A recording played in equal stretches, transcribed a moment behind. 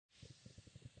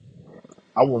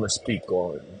I want to speak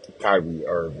on Kyrie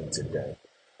Irving today.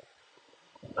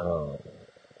 Um,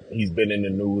 he's been in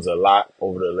the news a lot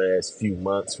over the last few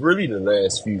months, really the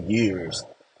last few years,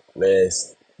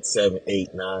 last 7,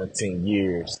 8, 9, 10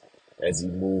 years, as he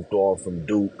moved on from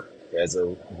Duke as a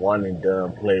one and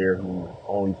done player who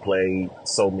only played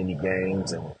so many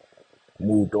games and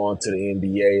moved on to the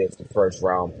NBA as the first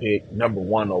round pick, number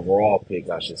one overall pick,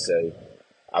 I should say.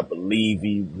 I believe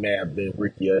he may have been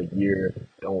Rookie of the Year.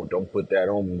 Don't put that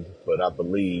on me, but I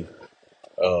believe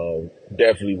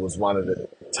definitely was one of the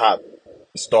top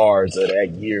stars of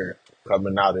that year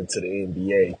coming out into the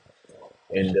NBA,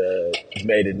 and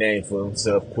made a name for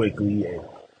himself quickly. And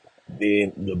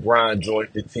then LeBron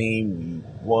joined the team.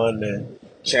 We won the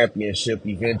championship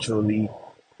eventually.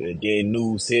 And then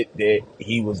news hit that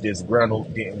he was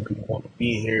disgruntled, didn't really want to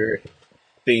be here.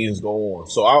 Things go on.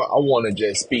 So I want to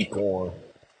just speak on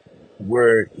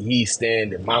where he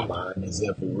stand in my mind as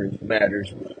if it really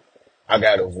matters. But I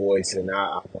got a voice and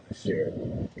I want to share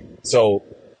it. So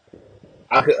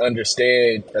I could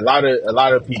understand a lot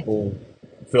of people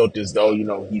felt as though,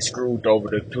 he screwed over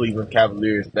the Cleveland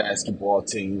Cavaliers basketball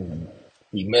team.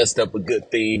 He messed up a good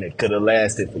thing that could have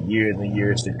lasted for years and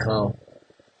years to come.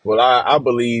 Well, I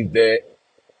believe that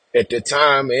at the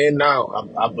time and now,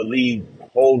 I believe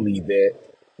wholly that,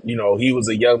 he was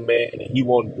a young man and he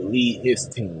wanted to lead his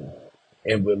team.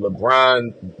 And with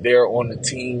LeBron there on the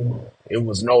team, it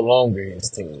was no longer his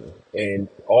team. And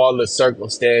all the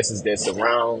circumstances that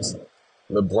surrounds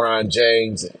LeBron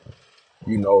James,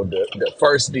 and, the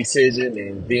first decision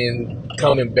and then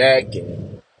coming back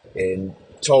and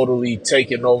totally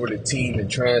taking over the team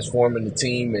and transforming the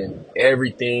team and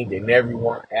everything and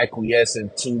everyone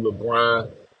acquiescing to LeBron,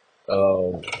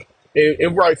 um,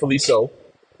 and rightfully so,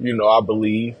 I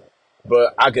believe.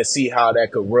 But I could see how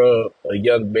that could rub a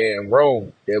young man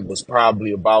wrong that was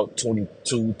probably about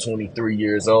 22, 23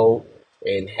 years old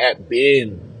and had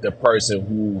been the person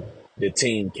who the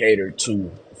team catered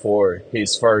to for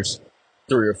his first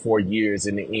 3 or 4 years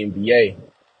in the NBA.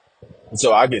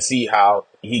 So I could see how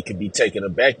he could be taken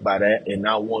aback by that and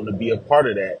not want to be a part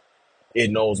of that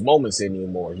in those moments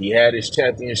anymore. He had his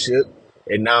championship,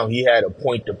 and now he had a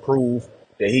point to prove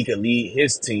that he could lead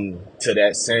his team to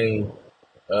that same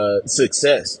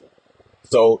success.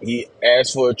 So he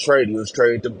asked for a trade. He was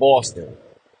traded to Boston.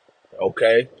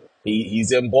 Okay.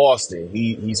 He's in Boston.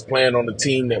 He's playing on a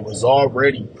team that was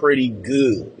already pretty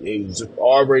good. It was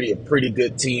already a pretty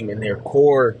good team, and their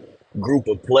core group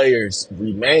of players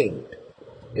remained.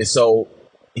 And so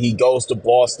he goes to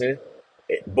Boston,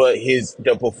 but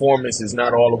the performance is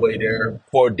not all the way there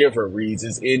for different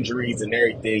reasons, injuries and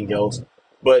everything else.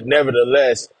 But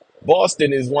nevertheless,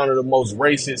 Boston is one of the most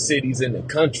racist cities in the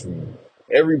country.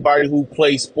 Everybody who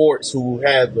plays sports, who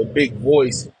has a big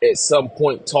voice, at some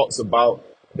point talks about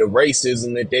the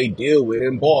racism that they deal with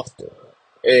in Boston.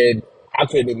 And I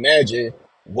could imagine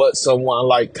what someone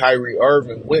like Kyrie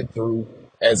Irving went through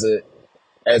as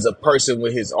a person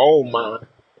with his own mind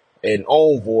and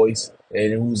own voice,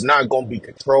 and who's not going to be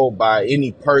controlled by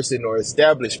any person or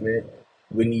establishment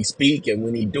when he speak and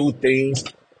when he do things,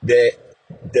 that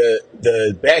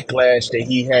the backlash that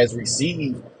he has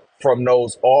received from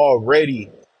those already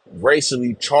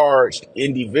racially charged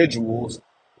individuals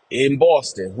in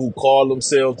Boston who call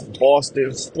themselves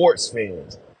Boston sports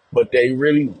fans, but they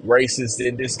really racist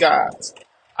in disguise,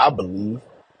 I believe,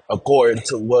 according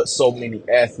to what so many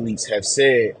athletes have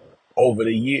said over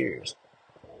the years.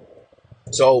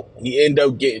 So he ended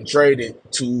up getting traded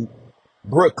to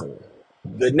Brooklyn,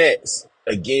 the Nets,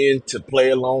 again to play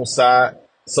alongside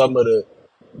some of the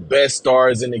best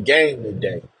stars in the game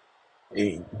today,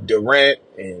 Durant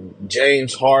and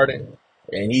James Harden,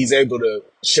 and he's able to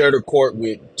share the court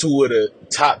with two of the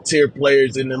top tier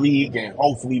players in the league and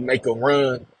hopefully make a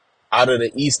run out of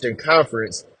the Eastern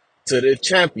Conference to the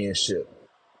championship.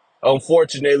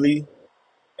 Unfortunately,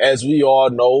 as we all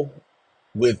know,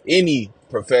 with any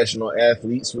professional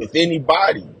athletes, with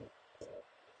anybody,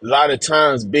 a lot of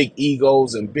times big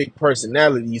egos and big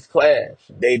personalities clash.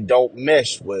 They don't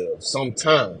mesh well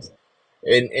sometimes.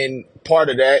 And part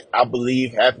of that, I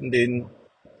believe, happened in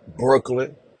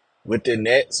Brooklyn with the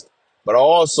Nets. But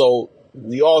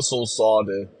we also saw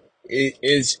the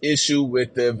issue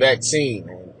with the vaccine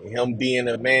and him being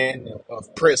a man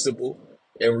of principle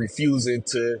and refusing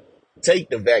to take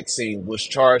the vaccine,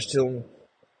 which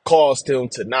caused him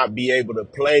to not be able to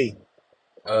play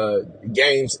uh,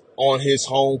 games on his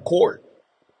home court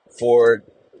for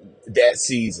that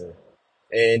season.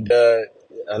 And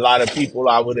a lot of people,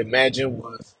 I would imagine,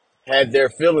 had their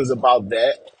feelings about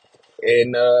that.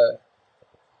 And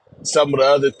some of the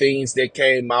other things that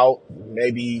came out,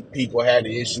 maybe people had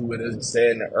an issue with it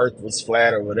saying the earth was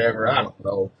flat or whatever. I don't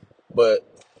know. But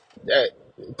that,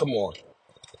 come on,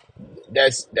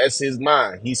 that's his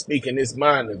mind. He's speaking his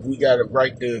mind. If we got a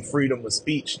right to freedom of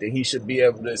speech, then he should be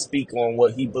able to speak on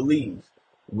what he believes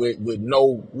with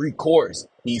no recourse.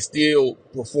 He's still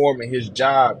performing his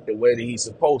job the way that he's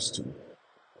supposed to.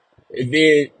 And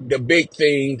then the big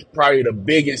thing, probably the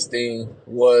biggest thing,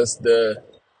 was the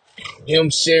him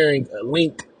sharing a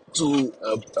link to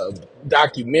a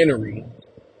documentary.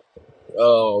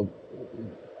 Uh,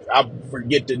 I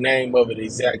forget the name of it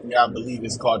exactly. I believe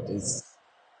it's called this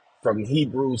From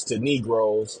Hebrews to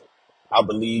Negroes. I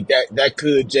believe that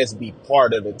could just be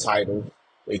part of the title.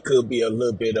 It could be a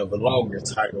little bit of a longer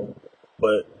title,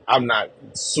 but I'm not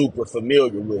super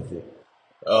familiar with it.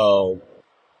 Uh,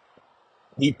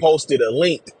 he posted a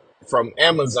link from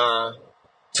Amazon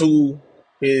to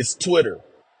his Twitter,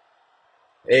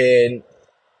 and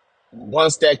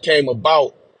once that came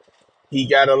about, he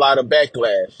got a lot of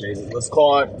backlash, and it was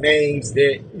called names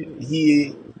that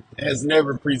he has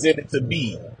never presented to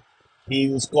be. He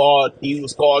was called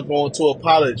going to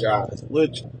apologize,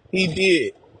 which he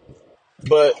did,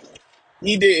 but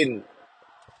he didn't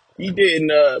he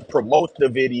didn't promote the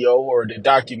video or the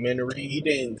documentary. He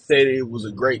didn't say that it was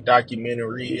a great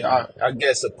documentary. I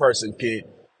guess a person could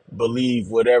believe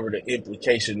whatever the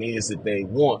implication is that they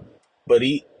want, but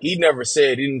he never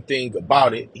said anything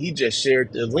about it. He just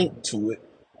shared the link to it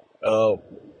uh,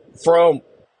 from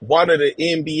one of the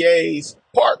NBA's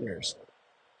partners.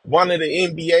 One of the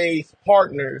NBA's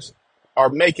partners are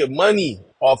making money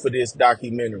off of this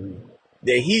documentary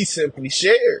that he simply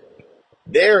shared.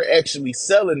 They're actually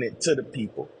selling it to the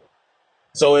people.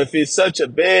 So if it's such a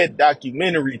bad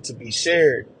documentary to be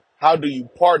shared, how do you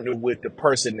partner with the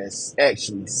person that's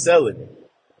actually selling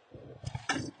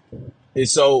it? And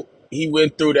so he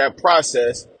went through that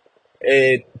process,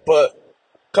 and but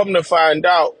come to find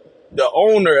out, the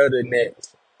owner of the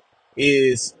Nets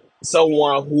is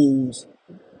someone who's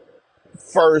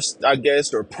first, I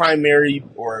guess, or primary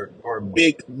or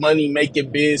big money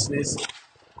making business.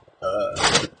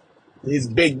 His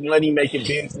big money making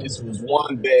business was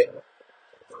one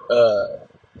that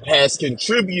has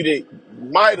contributed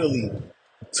mightily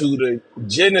to the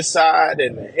genocide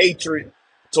and the hatred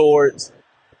towards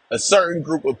a certain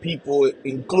group of people.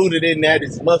 Included in that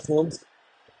is Muslims,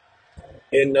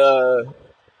 and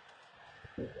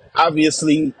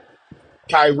obviously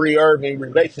Kyrie Irving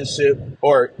relationship,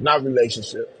 or not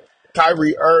relationship,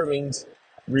 Kyrie Irving's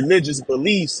religious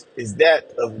beliefs is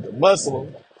that of the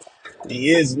Muslim.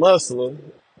 He is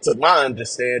Muslim, to my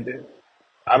understanding.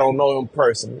 I don't know him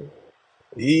personally.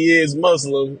 He is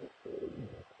Muslim,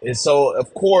 and so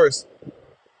of course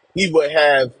he would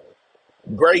have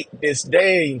great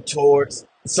disdain towards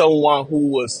someone who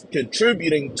was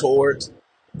contributing towards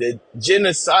the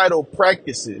genocidal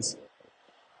practices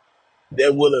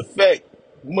that will affect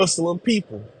Muslim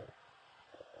people.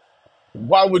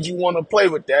 Why would you want to play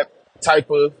with that type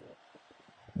of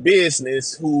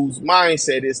business whose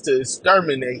mindset is to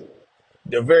exterminate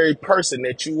the very person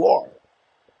that you are?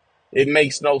 It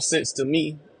makes no sense to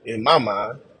me in my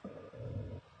mind.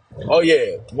 Oh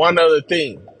yeah, one other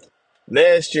thing.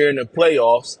 Last year in the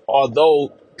playoffs,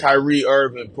 although Kyrie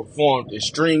Irving performed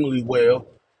extremely well,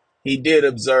 he did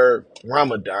observe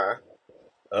Ramadan,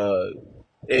 uh,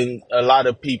 and a lot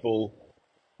of people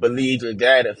believe that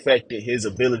that affected his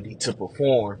ability to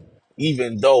perform,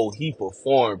 even though he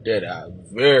performed at a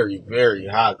very, very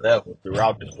high level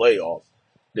throughout the playoffs.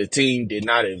 The team did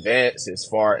not advance as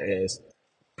far as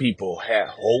people had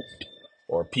hoped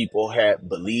or people had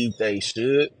believed they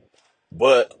should,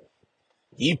 but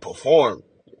he performed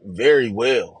very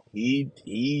well. He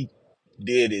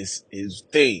did his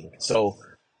thing. So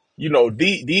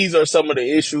these are some of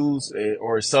the issues,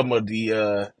 or some of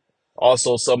the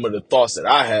also some of the thoughts that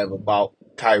I have about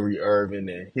Kyrie Irving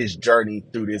and his journey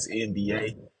through this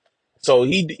NBA. So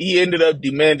he ended up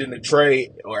demanding a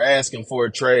trade, or asking for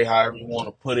a trade, however you want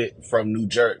to put it, from New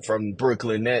Jersey, from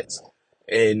Brooklyn Nets,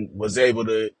 and was able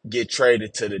to get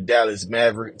traded to the Dallas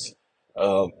Mavericks.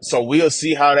 So we'll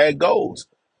see how that goes.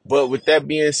 But with that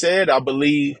being said, I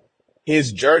believe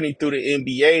his journey through the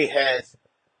NBA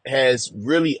has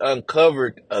really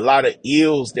uncovered a lot of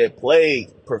ills that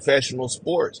plague professional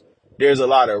sports. There's a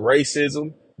lot of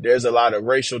racism. There's a lot of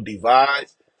racial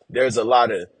divides. There's a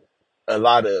lot of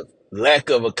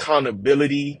lack of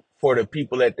accountability for the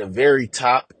people at the very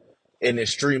top, and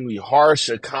extremely harsh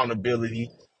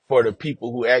accountability for the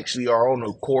people who actually are on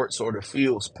the courts or the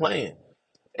fields playing.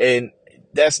 And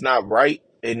that's not right.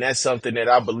 And that's something that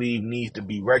I believe needs to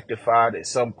be rectified at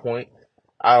some point.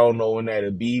 I don't know when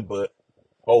that'll be, but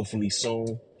hopefully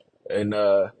soon. And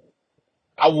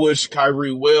I wish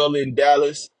Kyrie well in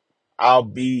Dallas. I'll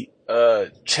be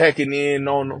checking in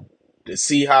on him to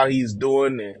see how he's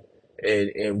doing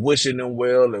and wishing him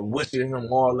well and wishing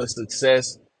him all the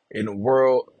success in the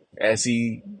world as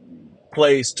he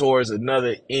plays towards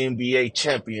another NBA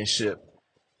championship,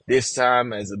 this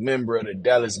time as a member of the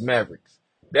Dallas Mavericks.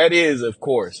 That is, of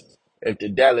course, if the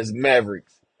Dallas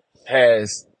Mavericks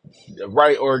has the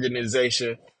right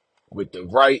organization with the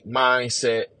right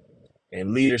mindset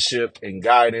and leadership and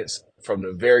guidance from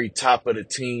the very top of the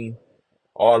team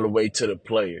all the way to the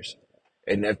players.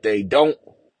 And if they don't,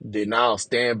 then I'll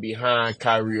stand behind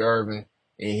Kyrie Irving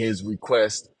in his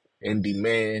request and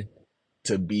demand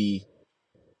to be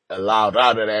allowed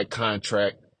out of that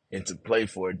contract and to play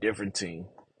for a different team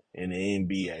in the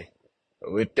NBA.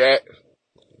 With that,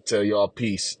 tell y'all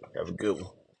peace. Have a good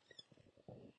one.